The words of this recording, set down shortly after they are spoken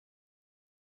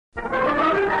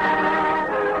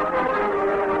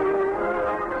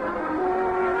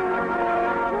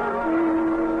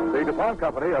DuPont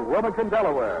Company of Wilmington,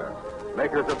 Delaware,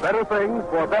 makers of better things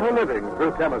for better living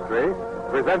through chemistry,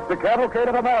 presents the Cavalcade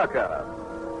of America.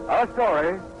 Our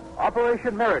story,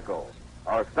 Operation Miracle.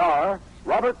 Our star,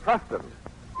 Robert Preston.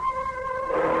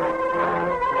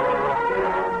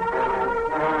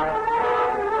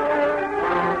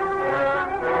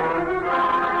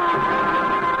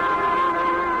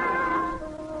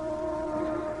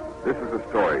 This is a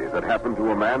story that happened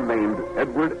to a man named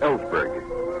Edward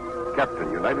Ellsberg,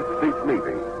 Captain, United States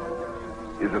Navy.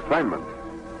 His assignment,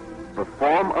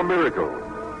 perform a miracle.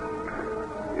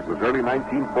 It was early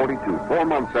 1942, 4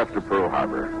 months after Pearl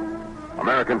Harbor.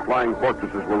 American flying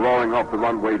fortresses were roaring off the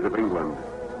runways of England.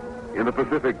 In the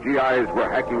Pacific, GIs were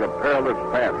hacking a perilous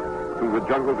path through the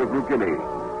jungles of New Guinea.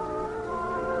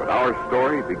 But our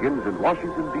story begins in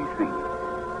Washington, D.C.,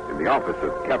 in the office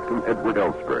of Captain Edward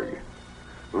Ellsberg.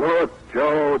 Look,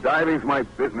 Joe, diving's my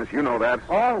business. You know that.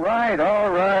 All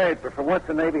right. But for once,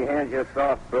 the Navy hands you a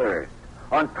soft berth.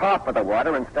 On top of the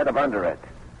water instead of under it.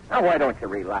 Now, why don't you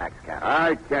relax, Captain?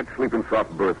 I can't sleep in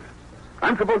soft berths.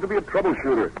 I'm supposed to be a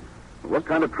troubleshooter. What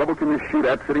kind of trouble can you shoot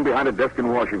at sitting behind a desk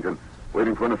in Washington,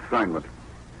 waiting for an assignment?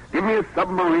 Give me a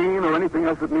submarine or anything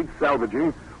else that needs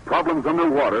salvaging, problems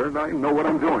underwater, and I know what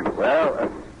I'm doing.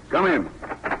 Well, come in.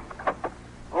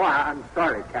 Oh, I'm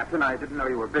sorry, Captain. I didn't know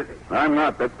you were busy. I'm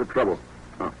not. That's the trouble.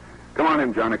 Oh. Come on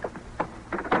in, Jarnick.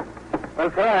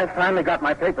 Well, sir, I finally got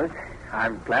my papers.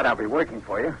 I'm glad I'll be working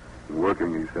for you.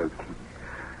 Working, he says.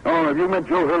 Oh, have you met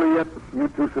Joe Hurley yet? You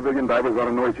two civilian divers ought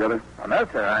to know each other. Oh, no,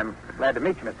 sir. I'm glad to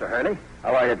meet you, Mr. Hurley.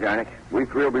 How are you, Jarnick? We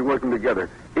three will be working together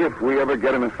if we ever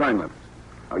get an assignment.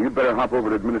 Now, you'd better hop over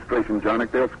to administration,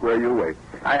 Jarnick. They'll square you away.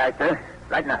 Aye, sir.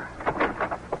 Right now.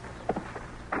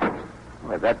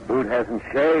 Well, that boot hasn't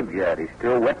shaved yet. He's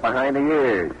still wet behind the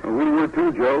ears. Well, we were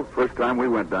too, Joe. First time we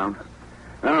went down.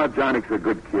 Now, Jarnick's a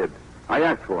good kid. I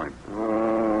asked for him.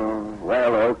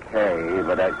 Well, okay,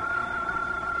 but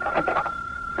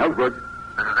Ellsberg.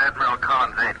 This is Admiral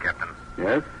Collins' aide, Captain.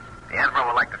 Yes? The Admiral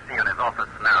would like to see you in his office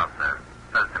now, sir.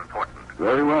 Says it's important.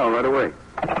 Very well, right away.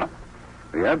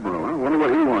 The Admiral, huh? Wonder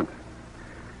what he wants.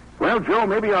 Well, Joe,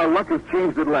 maybe our luck has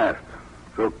changed at last.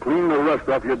 So clean the rust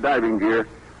off your diving gear.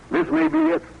 This may be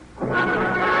it.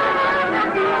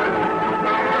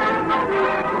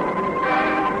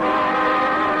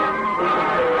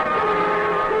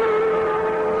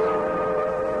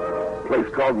 Place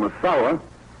called Massawa?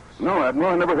 No,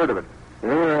 Admiral, I never heard of it.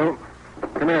 Well,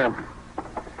 come here.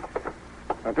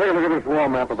 Now, take a look at this wall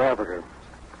map of Africa.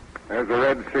 There's the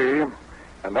Red Sea,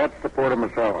 and that's the port of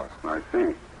Massawa. I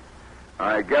see.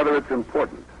 I gather it's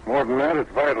important. More than that,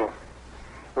 it's vital.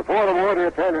 Before the war, the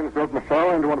Italians built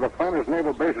Massawa into one of the finest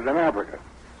naval bases in Africa.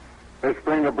 This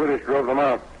spring, the British drove them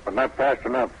out, but not fast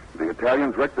enough. The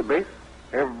Italians wrecked the base?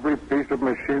 Every piece of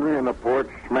machinery in the port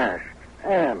smashed.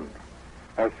 And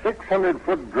a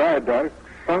 600-foot dry dock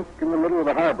sunk in the middle of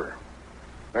the harbor.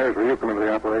 There's where you come into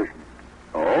the operation.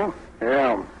 Oh?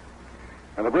 Yeah.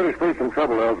 And the British face some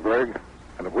trouble, Ellsberg.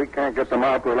 And if we can't get them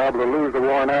out, we're liable to lose the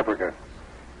war in Africa.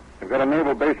 They've got a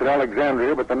naval base at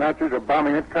Alexandria, but the Nazis are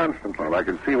bombing it constantly. Well, I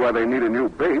can see why they need a new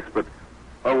base, but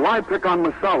why pick on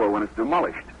Massawa when it's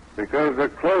demolished? Because the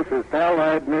closest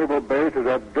Allied naval base is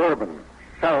at Durban,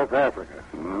 South Africa.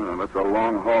 That's a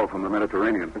long haul from the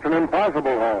Mediterranean. It's an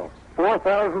impossible haul.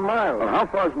 4,000 miles. Well, how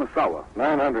far is Massawa?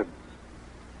 900.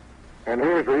 And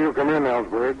here's where you come in,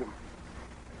 Ellsberg.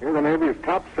 You're the Navy's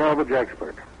top salvage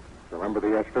expert. Remember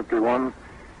the S-51?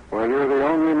 Well, you're the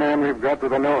only man we've got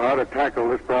with the know-how to tackle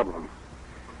this problem.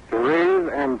 To raise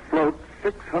and float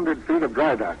 600 feet of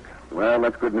dry dock. Well,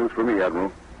 that's good news for me,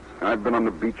 Admiral. I've been on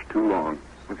the beach too long.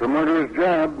 It's a murderous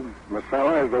job.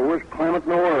 Massawa is the worst climate in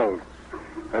the world.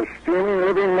 A steaming,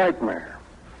 living nightmare.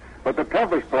 But the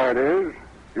toughest part is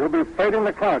you'll be fighting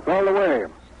the clock all the way.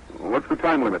 What's the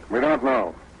time limit? We don't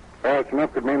know. Fast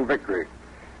enough could mean victory.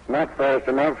 Not fast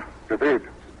enough, defeat.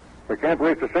 We can't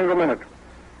waste a single minute.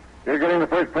 You're getting the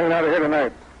first plane out of here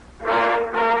tonight.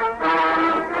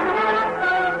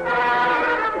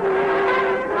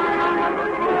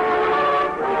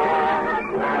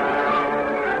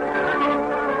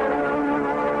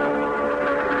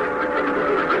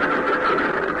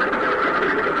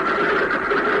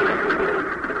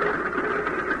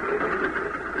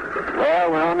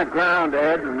 Well, we're on the ground,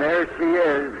 Ed, and there she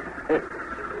is.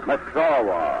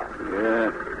 Massawa.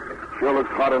 Yeah, sure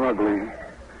looks hot and ugly.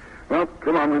 Well,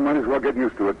 come on, we might as well get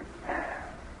used to it.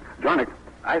 Jarnick.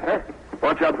 Aye, sir.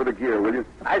 Watch out for the gear, will you?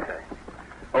 Aye, sir.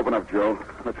 Open up, Joe.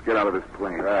 Let's get out of this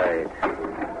plane. Right.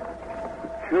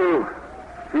 Phew.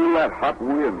 Feel that hot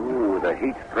wind. Ooh, the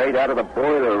heat straight out of the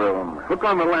boiler room. Hook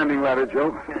on the landing ladder,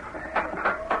 Joe.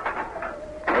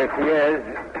 There she is.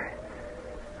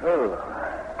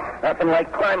 Oh, nothing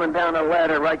like climbing down a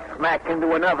ladder right smack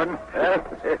into an oven.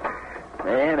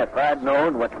 Man, if I'd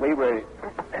known what we were...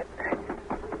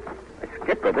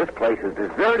 Skipper, this place is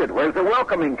deserted. Where's the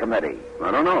welcoming committee?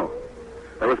 I don't know.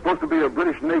 There was supposed to be a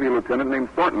British Navy lieutenant named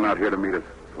Thornton out here to meet us.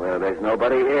 Well, there's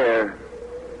nobody here.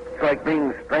 It's like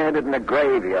being stranded in a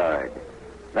graveyard.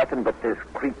 Nothing but this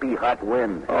creepy hot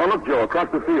wind. Oh, look, Joe,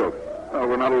 across the field. Oh,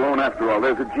 we're not alone after all.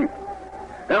 There's a jeep.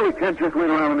 Now, we can't just wait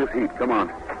around in this heat. Come on.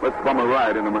 Let's bum a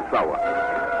ride into Masawa.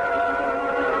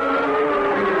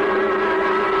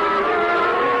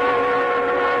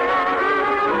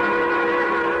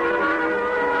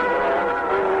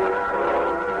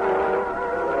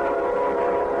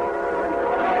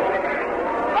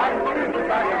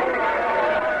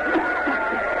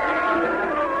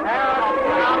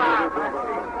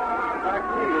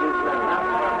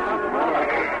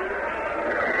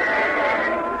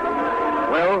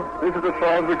 This is as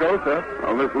far as we go, sir.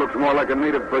 Well, this looks more like a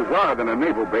native bazaar than a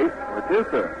naval base. It is,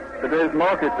 sir. Today's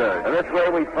market day. And that's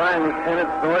where we find Lieutenant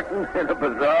Thornton in a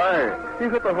bazaar.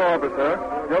 He's at the harbor,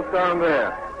 sir. Just down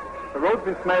there. The road's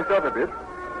been smashed up a bit.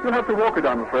 You'll have to walk it,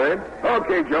 I'm afraid.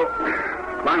 Okay, Joe.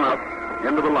 Climb up.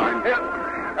 End of the line. Yeah.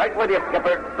 Right with you,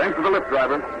 Skipper. Thanks for the lift,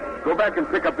 driver. Go back and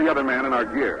pick up the other man and our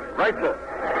gear. Right, sir.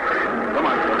 Come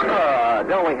on, sir. Oh,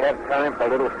 don't we have time for a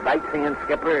little sightseeing,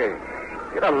 Skipper?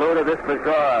 Get a load of this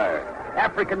bazaar.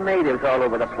 African natives all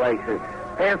over the place.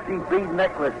 Fancy bead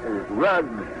necklaces,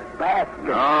 rugs, baskets.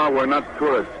 No, we're not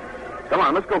tourists. Come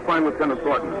on, let's go find Lieutenant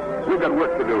Thornton. We've got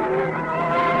work to do.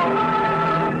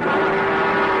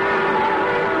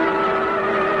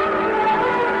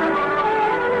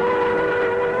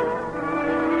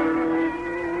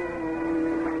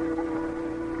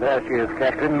 There she is,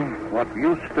 Captain. What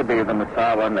used to be the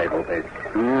Masawa Naval Base.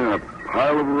 Yeah, a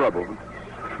pile of rubble.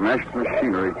 Smashed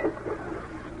machinery.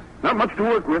 Not much to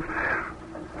work with.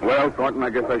 Well, Thornton, I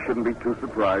guess I shouldn't be too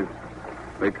surprised.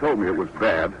 They told me it was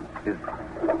bad. Is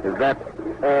that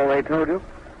all they told you?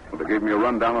 Well, they gave me a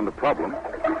rundown on the problem.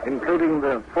 Including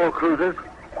the 4 cruisers?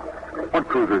 What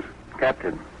cruisers?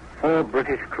 Captain, 4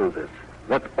 British cruisers.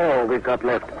 That's all we've got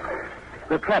left.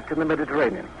 They're trapped in the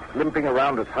Mediterranean, limping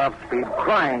around at half speed,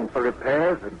 crying for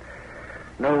repairs, and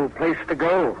no place to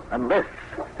go unless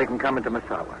they can come into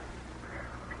Masawa.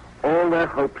 All their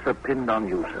hopes are pinned on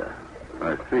you, sir.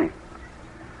 I see.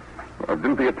 Well,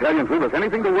 didn't the Italians leave us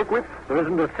anything to work with? There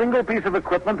isn't a single piece of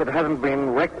equipment that hasn't been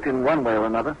wrecked in one way or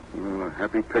another. A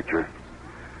happy picture.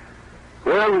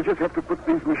 Well, we just have to put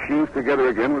these machines together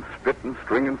again with spit and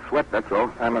string and sweat, that's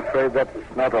all. I'm afraid that's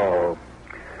not all.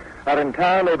 Our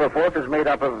entire labor force is made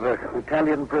up of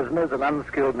Italian prisoners and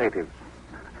unskilled natives.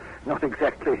 Not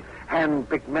exactly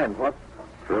hand-picked men, what?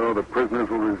 So the prisoners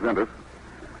will resent us.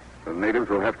 The natives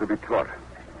will have to be taught.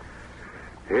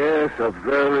 Yes, a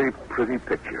very pretty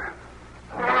picture.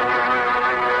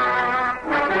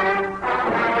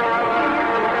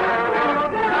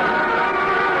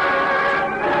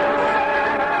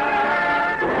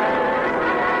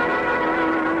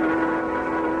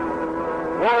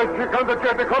 Ci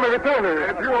contagiate come ritorni.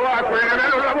 Più acqua e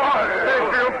meno lavoro.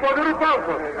 E un po' di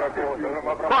riposo.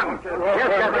 Thornton. Yes,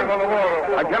 Captain.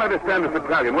 I can't understand this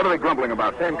Italian. What are they grumbling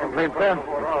about? Same complaint, sir.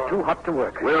 It's too hot to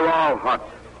work. We're all hot,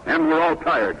 and we're all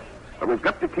tired. But we've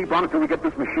got to keep on until we get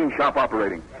this machine shop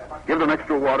operating. Give them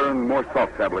extra water and more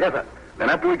salt tablets. Yes, sir. Then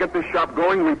after we get this shop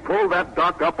going, we pull that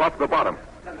dock up off the bottom.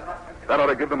 That ought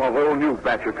to give them a whole new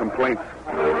batch of complaints.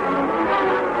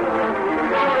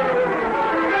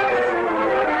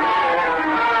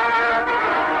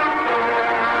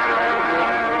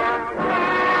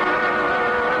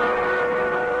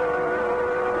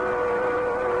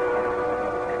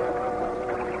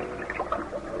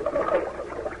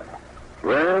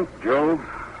 Well, Joe,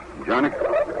 Johnny,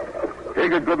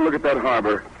 take a good look at that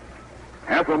harbor.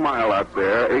 Half a mile out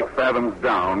there, 8 fathoms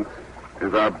down,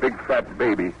 is our big fat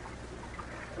baby.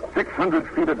 600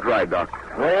 feet of dry dock.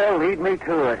 Well, lead me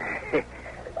to it.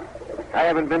 I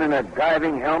haven't been in a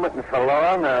diving helmet in so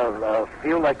long, I'll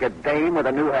feel like a dame with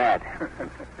a new hat.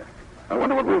 I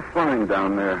wonder what we'll find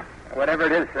down there. Whatever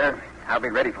it is, sir, I'll be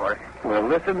ready for it. Well,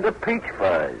 listen to Peach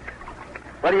Fuzz.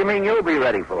 What do you mean you'll be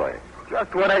ready for it?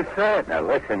 Just what I said. Now,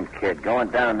 listen, kid,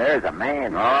 going down there is a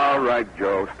man. All right,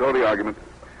 Joe, stow the argument.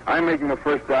 I'm making the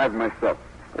first dive myself.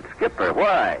 But, Skipper,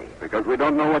 why? Because we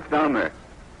don't know what's down there.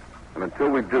 And until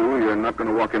we do, you're not going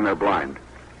to walk in there blind.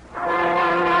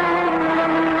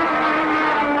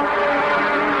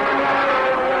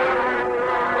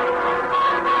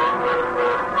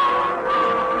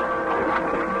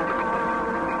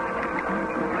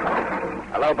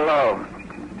 Hello, below.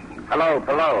 Hello,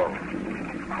 below.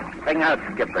 Sing out,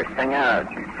 Skipper, sing out.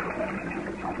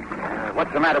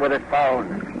 What's the matter with his phone?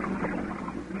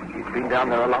 He's been down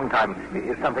there a long time.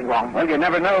 Is something wrong? Well, you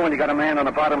never know when you got a man on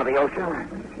the bottom of the ocean.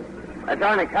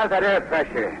 Darnick, how's that air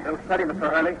pressure? Still steady, Mr.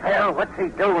 Hurley. Hell, what's he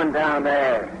doing down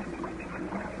there?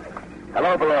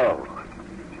 Hello, below.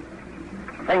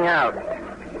 Sing out.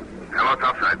 Hello,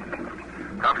 topside.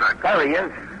 Topside. There he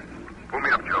is. Pull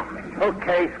me up, Joe.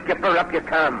 Okay, skipper, up you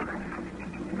come.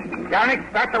 Darnick,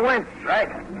 start the winch. Right.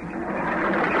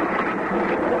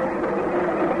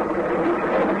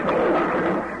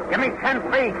 Give me 10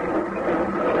 feet.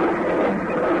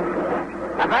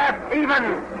 Avast even.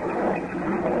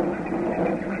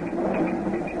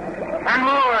 10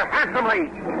 more, handsomely.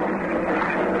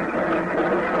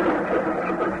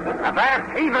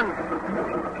 Avast even.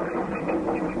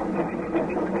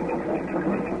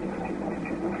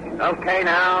 Okay,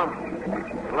 now.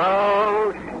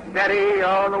 Slow, steady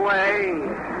all the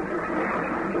way.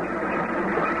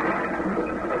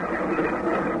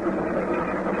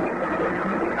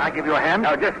 Can I give you a hand?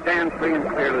 Now, just stand free and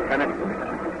clear, Lieutenant.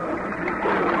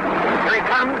 Here he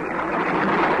comes.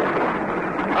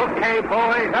 Okay,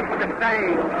 boys, up the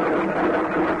stage.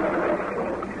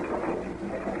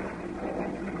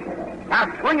 Now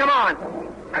swing him on.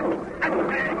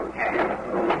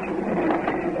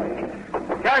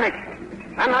 Darnick,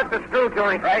 unlock the screw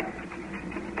joint. Right.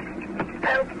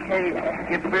 Okay,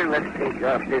 skipper, let's take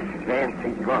off this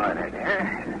fancy bonnet, huh?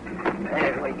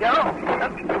 There we go.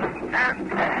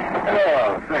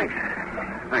 Oh, thanks.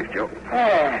 Thanks, Joe.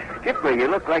 Skipper, you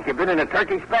look like you've been in a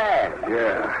Turkish bath.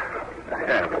 Yeah, I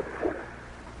have.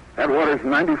 That water's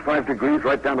 95 degrees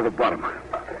right down to the bottom.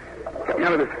 Get me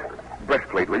out of this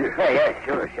breastplate, will you? Yeah,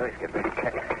 sure, Skipper.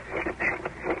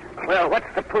 Well,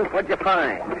 what's the proof? What'd you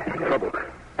find? Trouble.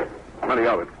 Plenty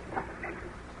of it.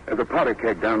 There's a powder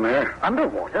keg down there.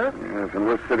 Underwater? Yes, and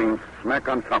we're sitting smack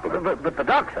on top of it. But the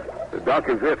dock, sir. The dock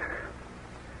is it.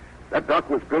 That dock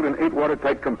was built in 8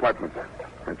 watertight compartments.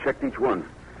 I checked each one.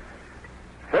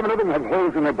 7 of them have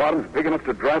holes in their bottoms big enough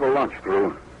to drive a launch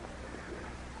through.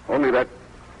 Only that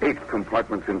 8th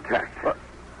compartment's intact. Well,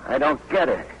 I don't get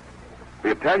it.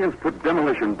 The Italians put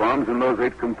demolition bombs in those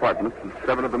 8 compartments, and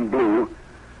 7 of them blew.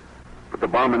 But the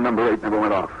bomb in number 8 never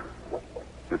went off.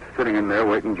 It's sitting in there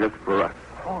waiting just for us.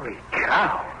 Holy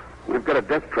cow. We've got a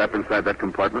death trap inside that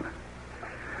compartment.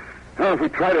 Now, if we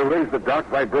try to raise the dock,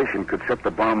 vibration could set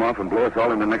the bomb off and blow us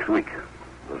all into next week.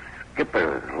 Well,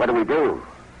 Skipper, what do we do?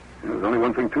 There's only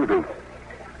one thing to do.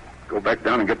 Go back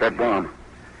down and get that bomb.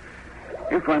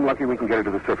 If I'm lucky, we can get it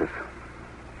to the surface.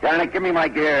 Darnick, give me my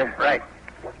gear. Right.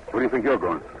 Where do you think you're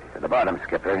going? To the bottom,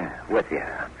 Skipper. With you.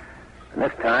 And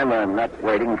this time, I'm not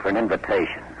waiting for an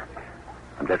invitation.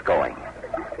 I'm just going.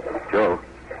 Joe,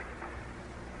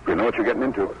 you know what you're getting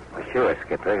into. Well, sure,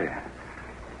 Skipper.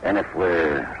 And if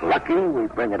we're lucky, we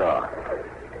bring it off.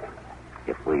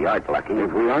 If we aren't lucky...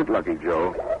 If we aren't lucky,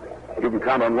 Joe, you can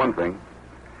count on one thing.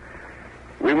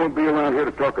 We won't be around here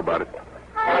to talk about it.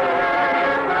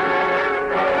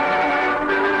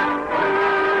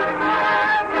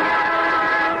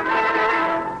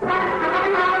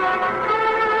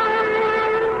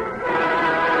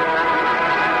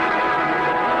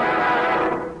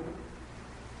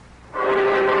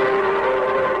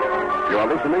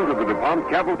 Listening to the DuPont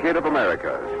Cavalcade of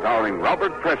America, starring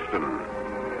Robert Preston.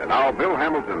 And now Bill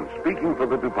Hamilton speaking for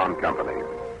the DuPont Company.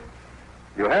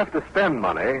 You have to spend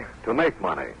money to make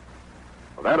money.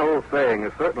 Well, that old saying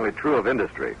is certainly true of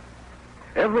industry.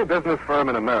 Every business firm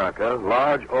in America,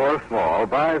 large or small,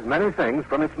 buys many things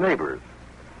from its neighbors.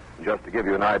 Just to give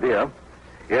you an idea,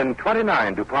 in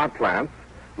 29 DuPont plants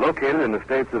located in the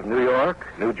states of New York,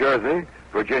 New Jersey,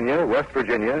 Virginia, West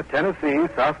Virginia, Tennessee,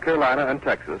 South Carolina, and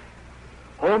Texas,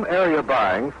 home area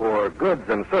buying for goods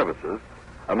and services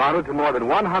amounted to more than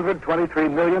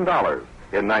 $123 million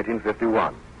in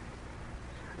 1951.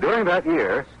 During that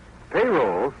year,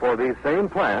 payrolls for these same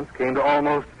plants came to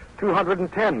almost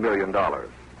 $210 million.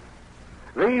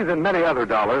 These and many other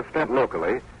dollars spent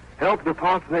locally helped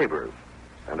DuPont's neighbors,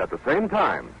 and at the same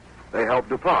time, they helped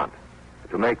DuPont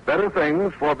to make better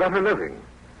things for better living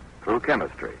through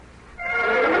chemistry.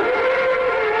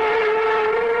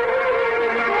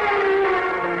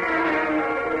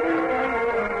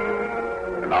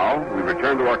 Now, we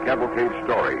return to our cavalcade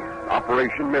story,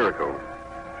 Operation Miracle,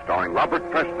 starring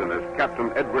Robert Preston as Captain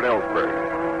Edward Ellsberg.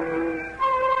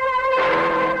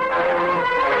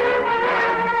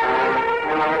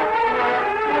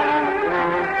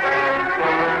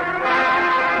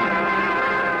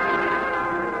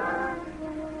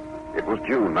 It was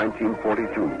June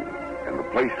 1942, and the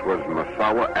place was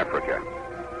Massawa, Africa.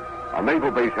 A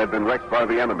naval base had been wrecked by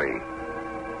the enemy.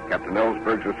 Captain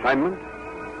Ellsberg's assignment?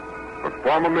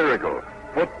 Perform a miracle.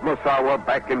 Put Massawa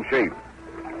back in shape.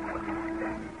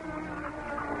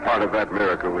 part of that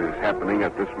miracle is happening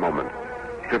at this moment,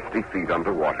 50 feet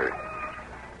underwater.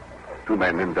 Two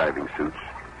men in diving suits,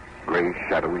 gray,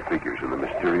 shadowy figures in the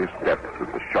mysterious depths of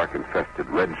the shark-infested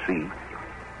Red Sea,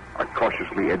 are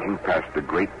cautiously edging past the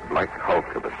great black hulk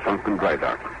of a sunken dry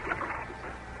dock.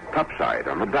 Topside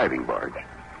on the diving barge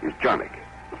is Jonik.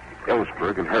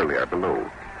 Ellsberg and Hurley are below,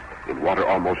 in water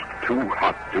almost too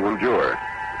hot to endure.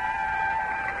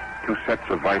 Two sets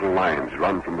of vital lines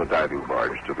run from the diving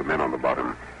barge to the men on the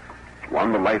bottom.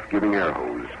 One, the life-giving air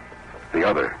hose. The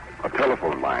other, a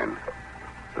telephone line.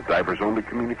 The divers' only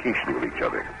communication with each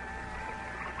other.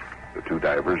 The two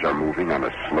divers are moving on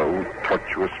a slow,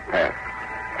 tortuous path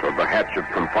toward the hatch of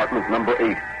compartment number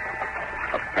 8.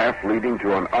 A path leading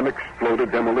to an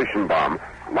unexploded demolition bomb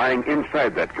lying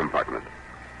inside that compartment.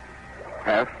 A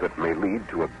path that may lead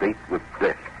to a date with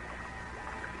death.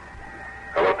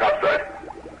 Hello, topside.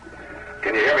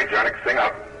 Can you hear me, Jonik? Sing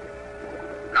out.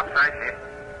 Topside here.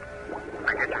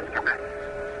 I get you, Skipper.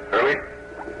 Hurley?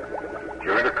 Is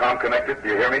your intercom connected? Do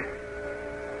you hear me?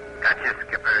 Gotcha,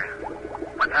 Skipper.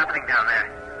 What's happening down there?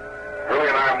 Hurley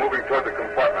and I are moving toward the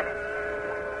compartment.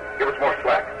 Give us more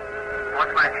slack.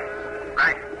 What's like?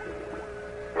 Right.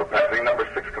 We're passing number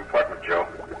 6 compartment, Joe.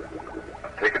 Now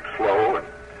take it slow and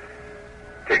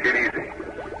take it easy.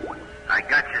 I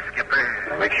got you, Skipper.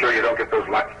 And make sure you don't get those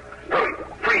lines. Hurley,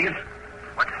 freeze!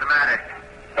 What's the matter?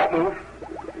 Don't move.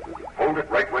 Hold it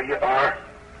right where you are.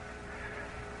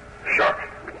 Shark.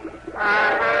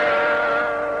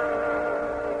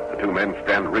 The two men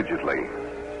stand rigidly,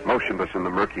 motionless in the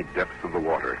murky depths of the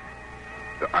water.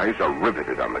 Their eyes are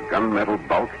riveted on the gunmetal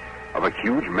bulk of a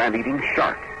huge man-eating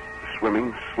shark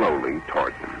swimming slowly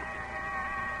towards them.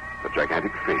 The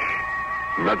gigantic fish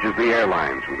nudges the air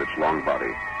lines with its long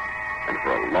body, and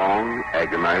for a long,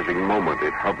 agonizing moment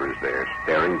it hovers there,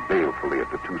 staring balefully at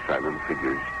the two silent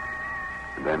figures.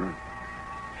 And then,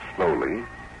 slowly,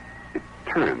 it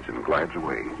turns and glides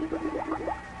away.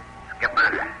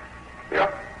 Skipper, Yeah?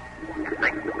 you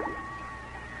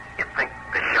think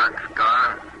the shark's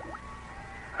gone?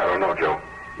 I don't know, Joe.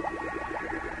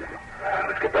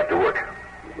 Let's get back to work.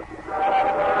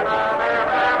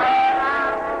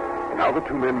 Now the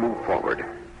two men move forward,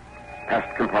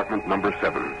 past compartment number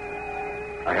 7.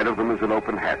 Ahead of them is an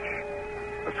open hatch,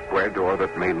 a square door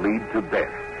that may lead to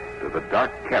death, to the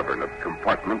dark cavern of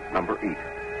compartment number 8.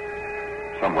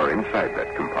 Somewhere inside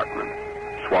that compartment,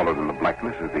 swallowed in the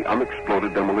blackness, is the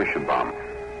unexploded demolition bomb.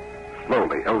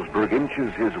 Slowly, Ellsberg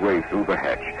inches his way through the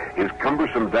hatch, his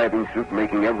cumbersome diving suit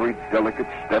making every delicate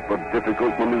step a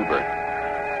difficult maneuver.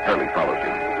 Hurley follows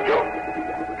him. Joe,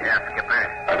 Yeah, Skipper.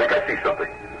 I think I see something.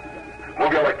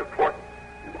 Move your light to port.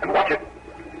 And watch it.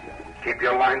 Keep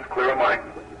your lines clear of mine.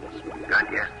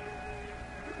 Got you.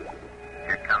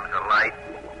 Here comes the light.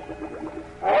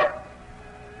 More.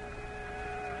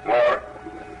 More.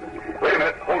 Wait a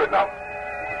minute. Hold it now.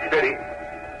 Steady.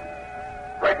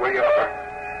 Right where you are.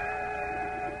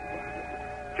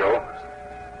 Joe.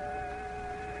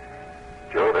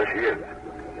 Joe, there she is.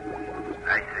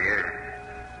 I see her.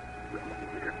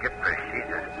 Skipper, she's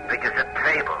as big as a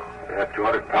table. Yeah,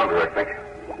 200-pounder, I think.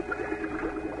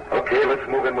 Okay, let's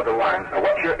move in with the lines. Now,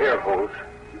 watch your air hose.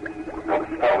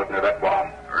 Don't fall it near that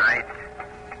bomb. Right.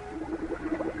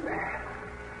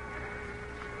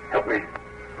 Help me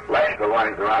lash the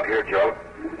lines around here, Joe.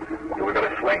 And we're going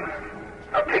to swing.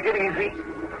 Now, take it easy.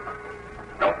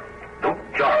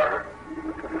 Don't jar her.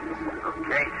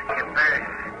 Okay, Skipper.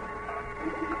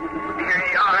 Here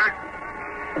you are.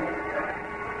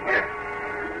 Here.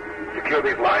 Secure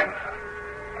these lines.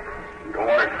 Don't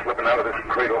want her slipping out of this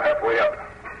cradle halfway up.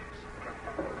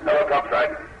 Hello,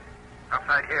 topside.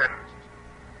 Outside here.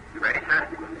 You ready, sir?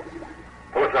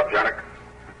 Pull us up, Jonik.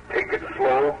 Take it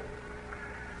slow.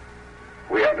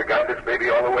 We have to guide this baby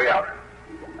all the way out.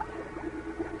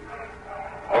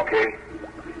 Okay.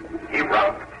 Heave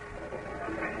round.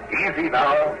 Easy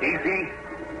now. Easy.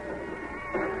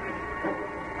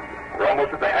 We're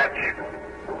almost at the hatch.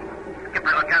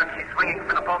 Skipper, look out. She's swinging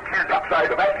for the bulkhead. Topside,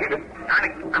 the mast heaving.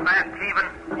 Darn, the mast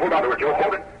even. Hold on to it, Joe.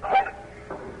 Hold it. Hold it.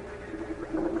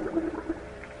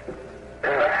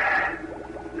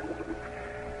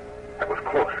 That was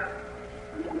close.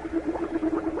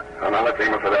 Now let's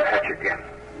aim her for that hatch again.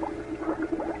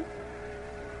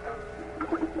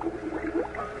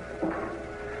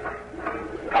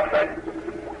 Topside.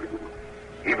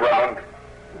 Heave round.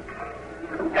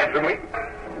 Handsomely.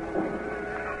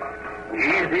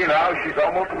 Easy now. She's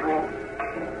almost through.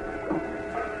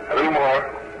 A little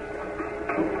more.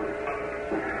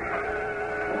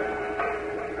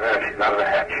 There, she's out of the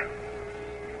hatch.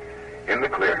 In the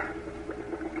clear.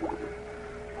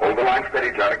 Hold the line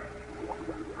steady, Johnny.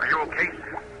 Are you okay,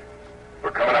 sir?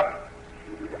 We're Coming up.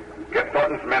 Get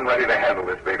Thornton's men ready to handle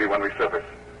this baby when we surface.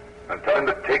 And tell him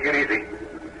to take it easy.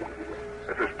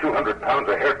 This is 200 pounds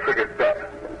of hair-triggered bet.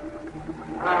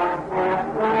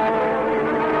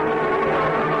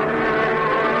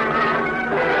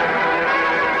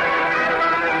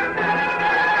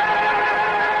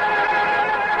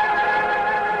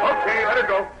 Okay, let her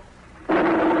go.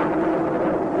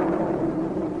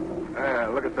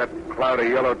 Look at that cloud of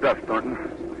yellow dust, Thornton.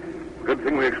 Good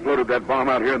thing we exploded that bomb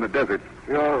out here in the desert.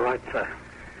 You're right, sir.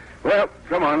 Well,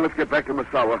 come on, let's get back to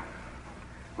Masawa.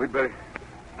 We'd better...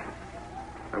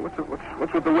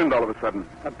 What's with the wind all of a sudden?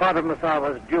 A part of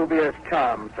Masawa's dubious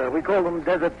charm, sir. We call them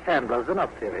desert sandals. They're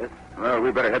not serious. Well,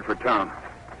 we better head for town.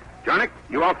 Jarnick,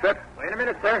 you all set? Wait a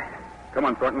minute, sir. Come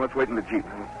on, Thornton, let's wait in the Jeep.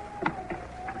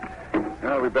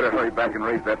 Well, we better hurry back and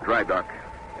raise that dry dock.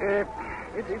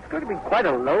 It's going to be quite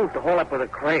a load to haul up with a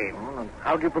crane.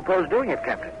 How do you propose doing it,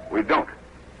 Captain? We don't.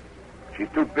 She's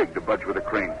too big to budge with a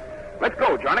crane. Let's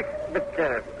go, Jarnick. But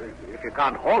if you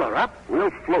can't haul her up...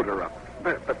 We'll float her up.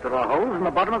 But there are holes in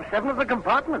the bottom of 7 of the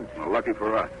compartments. Well, lucky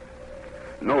for us.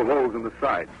 No holes in the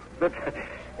sides. But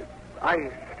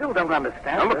I still don't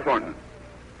understand. Now, look, Thornton.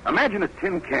 Imagine a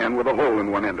tin can with a hole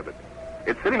in one end of it.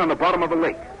 It's sitting on the bottom of a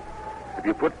lake. If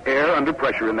you put air under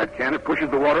pressure in that can, it pushes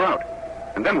the water out.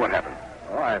 And then what happens?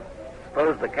 Oh, I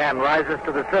suppose the can rises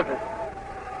to the surface.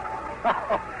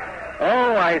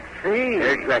 Oh, I see.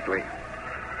 Exactly.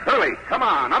 Hurley, come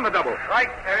on the double. Right,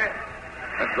 sir.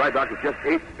 That dry dock is just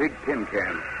 8 big tin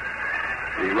cans.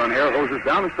 We run air hoses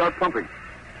down and start pumping.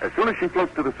 As soon as she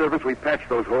floats to the surface, we patch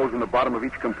those holes in the bottom of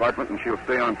each compartment and she'll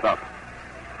stay on top.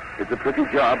 It's a tricky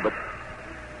job, but...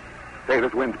 Say,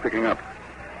 this wind's picking up.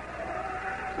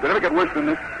 Does it ever get worse than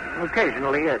this?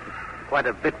 Occasionally, yes. Quite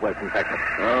a bit worse, in fact.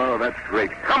 Oh, that's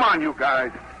great. Come on, you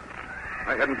guys.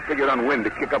 I hadn't figured on wind to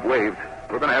kick up waves.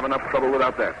 We're going to have enough trouble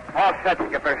without that. All set,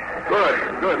 Skipper.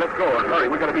 Good. Let's go. Hurry,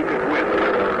 we got to beat this wind.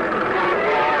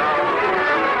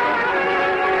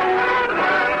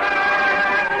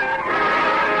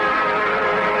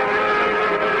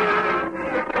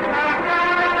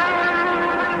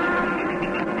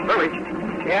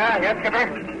 Yes, Skipper?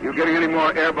 You getting any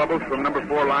more air bubbles from number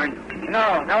 4 line?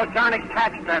 No, Jarnick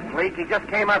patched that leak. He just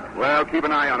came up. Well, keep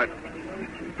an eye on it.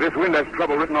 This wind has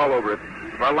trouble written all over it.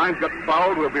 If our lines got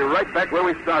fouled, we'll be right back where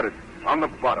we started, on the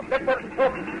bottom.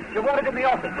 You wanted in the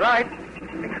office, right?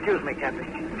 Excuse me, Captain.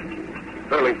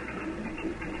 Hurley,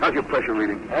 how's your pressure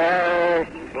reading?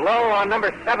 Low on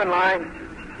number 7 line.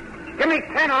 Give me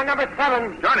 10 on number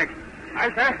 7. Jarnick.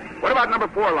 Aye, sir? What about number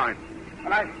 4 line?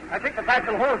 Well, I think the patch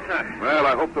will hold, sir. Well,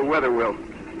 I hope the weather will.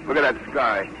 Look at that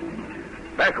sky.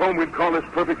 Back home, we'd call this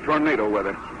perfect tornado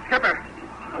weather. Skipper,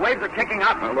 the waves are kicking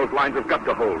up. Well, those lines have got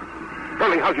to hold.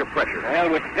 Hurley, how's your pressure? Well,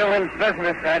 we're still in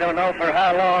business. I don't know for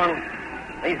how long.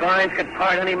 These lines could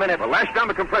part any minute. Well, lash down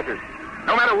the compressors.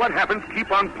 No matter what happens,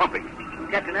 keep on pumping.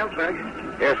 Captain Ellsberg.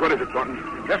 Yes, what is it, Thornton?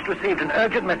 Just received an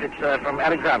urgent message, sir, from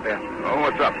Alexandria. Oh,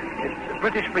 what's up? It's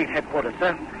British Fleet headquarters,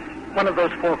 sir. One of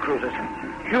those 4 cruisers.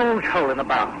 Huge hole in the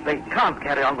bow. They can't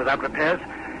carry on without repairs.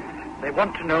 They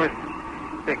want to know if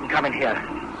they can come in here.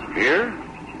 Here?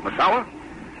 Masawa?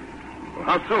 Well,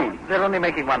 how soon? They're only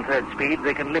making 1/3 speed.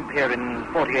 They can limp here in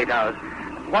 48 hours.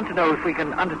 Want to know if we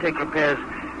can undertake repairs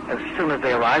as soon as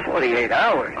they arrive. 48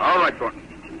 hours? All right, Thornton.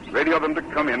 Radio them to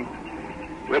come in.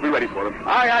 We'll be ready for them.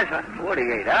 Aye, sir.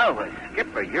 48 hours.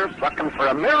 Skipper, you're bucking for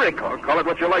a miracle. Well, call it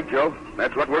what you like, Joe.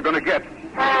 That's what we're going to get.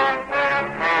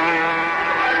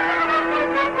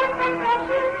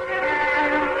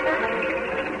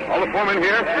 All the foremen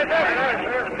here?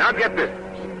 Now get this.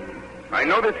 I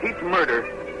know this heat's murder.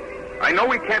 I know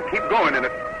we can't keep going in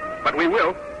it, but we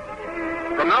will.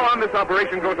 From now on, this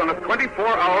operation goes on a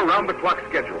 24-hour round-the-clock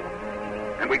schedule.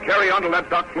 And we carry on till that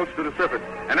dock floats to the surface.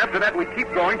 And after that, we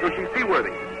keep going till she's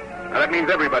seaworthy. Now, that means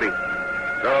everybody.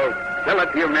 So, tell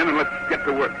that to your men and let's get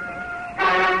to work.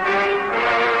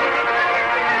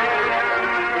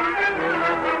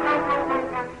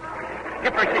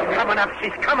 Skipper, she's coming up.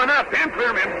 She's coming up. Stand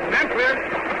clear, men. Stand clear.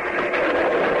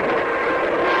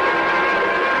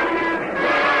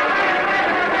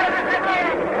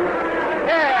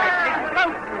 Yeah, she's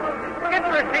floating.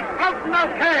 Skipper, she's floating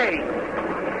okay.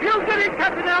 You did it,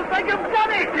 Captain Ellsberg. You've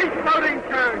done it. She's floating,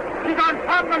 sir. She's on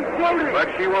top and floating. But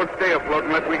she won't stay afloat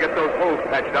unless we get those holes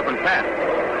patched up and fast.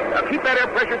 Now keep that air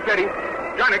pressure steady.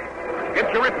 Jarnick,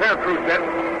 get your repair crew set.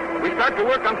 We start to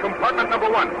work on compartment number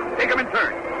 1. Take them in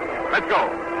turn. Let's go.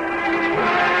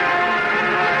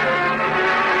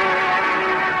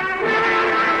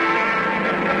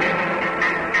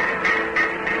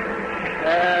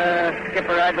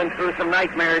 Skipper, I've been through some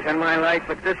nightmares in my life,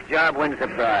 but this job wins the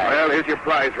prize. Well, here's your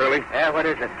prize, Hurley. Yeah, what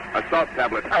is it? A salt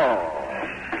tablet. Oh,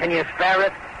 can you spare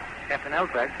it? Captain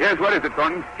Ellsberg. Yes, what is it,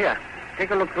 Thornton? Here,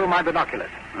 take a look through my binoculars.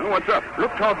 Oh, what's up?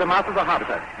 Look toward the mouth of the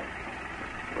harbor.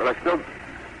 Well, I still...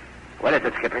 What is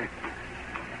it, Skipper?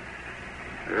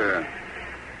 Yeah.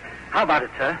 How about it,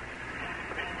 sir?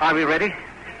 Are we ready?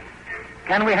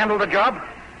 Can we handle the job?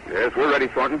 Yes, we're ready,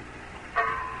 Thornton.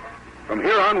 From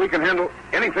here on, we can handle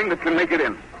anything that can make it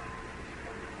in.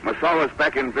 Masawa's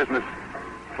back in business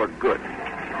for good.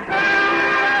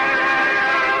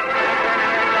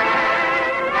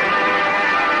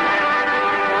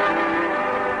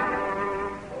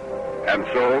 And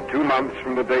so, 2 months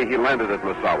from the day he landed at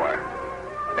Masawa,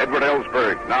 Edward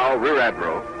Ellsberg, now Rear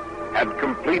Admiral, had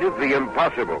completed the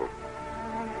impossible.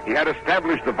 He had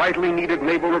established the vitally needed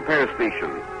naval repair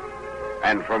station.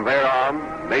 And from there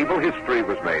on, naval history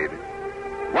was made.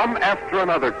 One after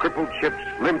another, crippled ships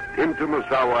limped into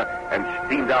Masawa and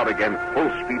steamed out again full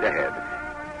speed ahead.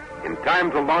 In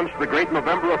time to launch the great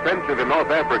November offensive in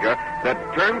North Africa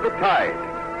that turned the tide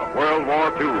of World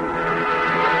War II.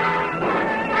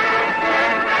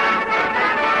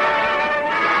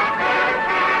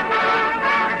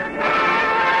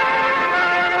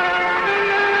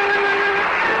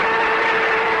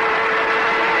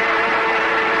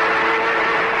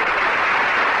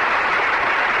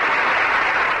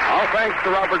 Thanks to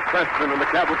Robert Preston and the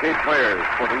Cavalcade players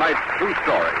for tonight's true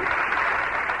story.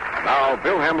 Now,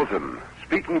 Bill Hamilton,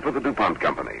 speaking for the DuPont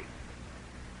Company.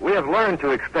 We have learned to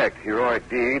expect heroic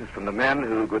deeds from the men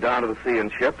who go down to the sea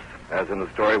in ships, as in the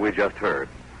story we just heard.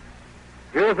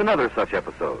 Here's another such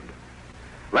episode.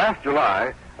 Last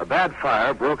July, a bad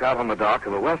fire broke out on the dock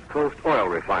of a West Coast oil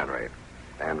refinery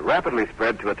and rapidly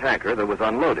spread to a tanker that was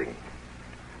unloading.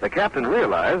 The captain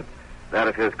realized that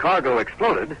if his cargo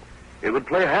exploded, it would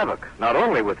play havoc, not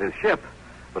only with his ship,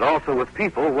 but also with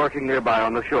people working nearby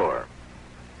on the shore.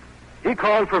 He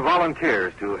called for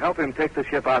volunteers to help him take the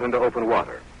ship out into open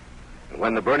water. And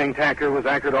when the burning tanker was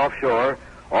anchored offshore,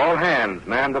 all hands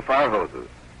manned the fire hoses.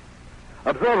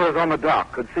 Observers on the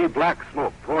dock could see black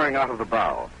smoke pouring out of the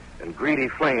bow and greedy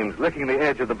flames licking the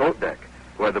edge of the boat deck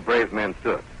where the brave men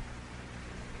stood.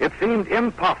 It seemed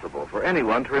impossible for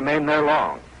anyone to remain there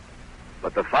long,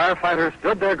 but the firefighters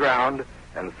stood their ground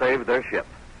and saved their ship.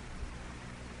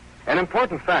 An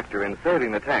important factor in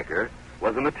saving the tanker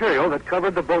was the material that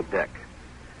covered the boat deck.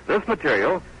 This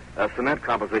material, a cement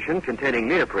composition containing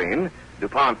neoprene,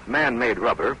 DuPont's man-made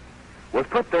rubber, was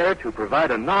put there to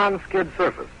provide a non-skid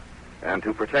surface and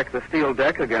to protect the steel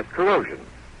deck against corrosion.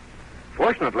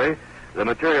 Fortunately, the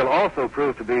material also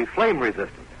proved to be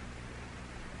flame-resistant.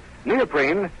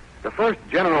 Neoprene, the first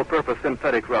general-purpose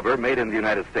synthetic rubber made in the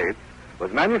United States,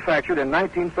 was manufactured in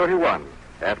 1931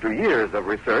 after years of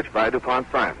research by DuPont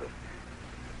scientists.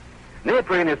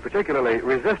 Neoprene is particularly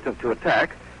resistant to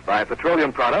attack by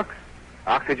petroleum products,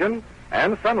 oxygen,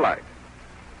 and sunlight.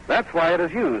 That's why it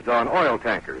is used on oil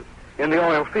tankers, in the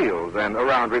oil fields, and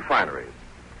around refineries.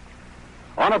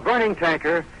 On a burning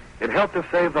tanker, it helped to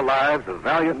save the lives of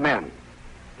valiant men,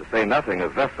 to say nothing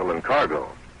of vessel and cargo.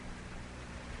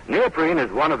 Neoprene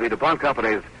is one of the DuPont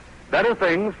Company's better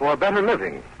things for better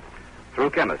living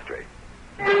through chemistry.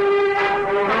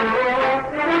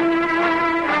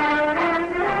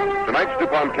 Tonight's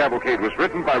DuPont Cavalcade was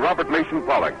written by Robert Mason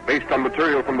Pollock, based on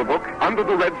material from the book Under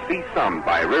the Red Sea Sun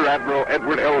by Rear Admiral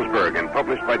Edward Ellsberg and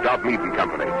published by Dodd Mead and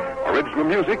Company. Original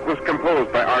music was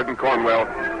composed by Arden Cornwell,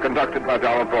 conducted by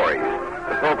Donald Voorhees.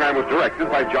 The program was directed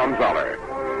by John Zoller.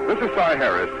 This is Cy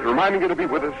Harris, reminding you to be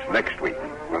with us next week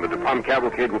when the DuPont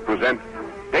Cavalcade will present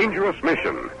Dangerous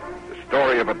Mission, the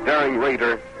story of a daring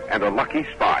raider and a lucky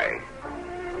spy.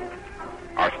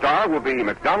 Our star will be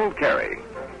MacDonald Carey.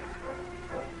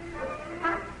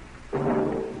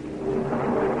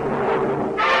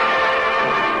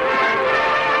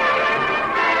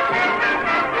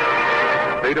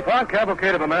 The DuPont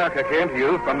Cavalcade of America came to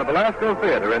you from the Belasco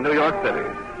Theater in New York City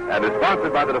and is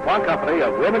sponsored by the DuPont Company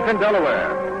of Wilmington,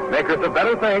 Delaware, makers of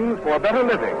better things for better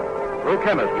living through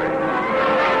chemistry.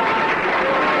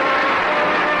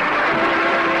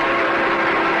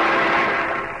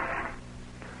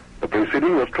 The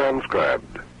proceeding was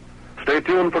transcribed. Stay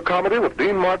tuned for comedy with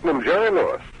Dean Martin and Jerry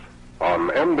Lewis on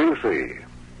NBC.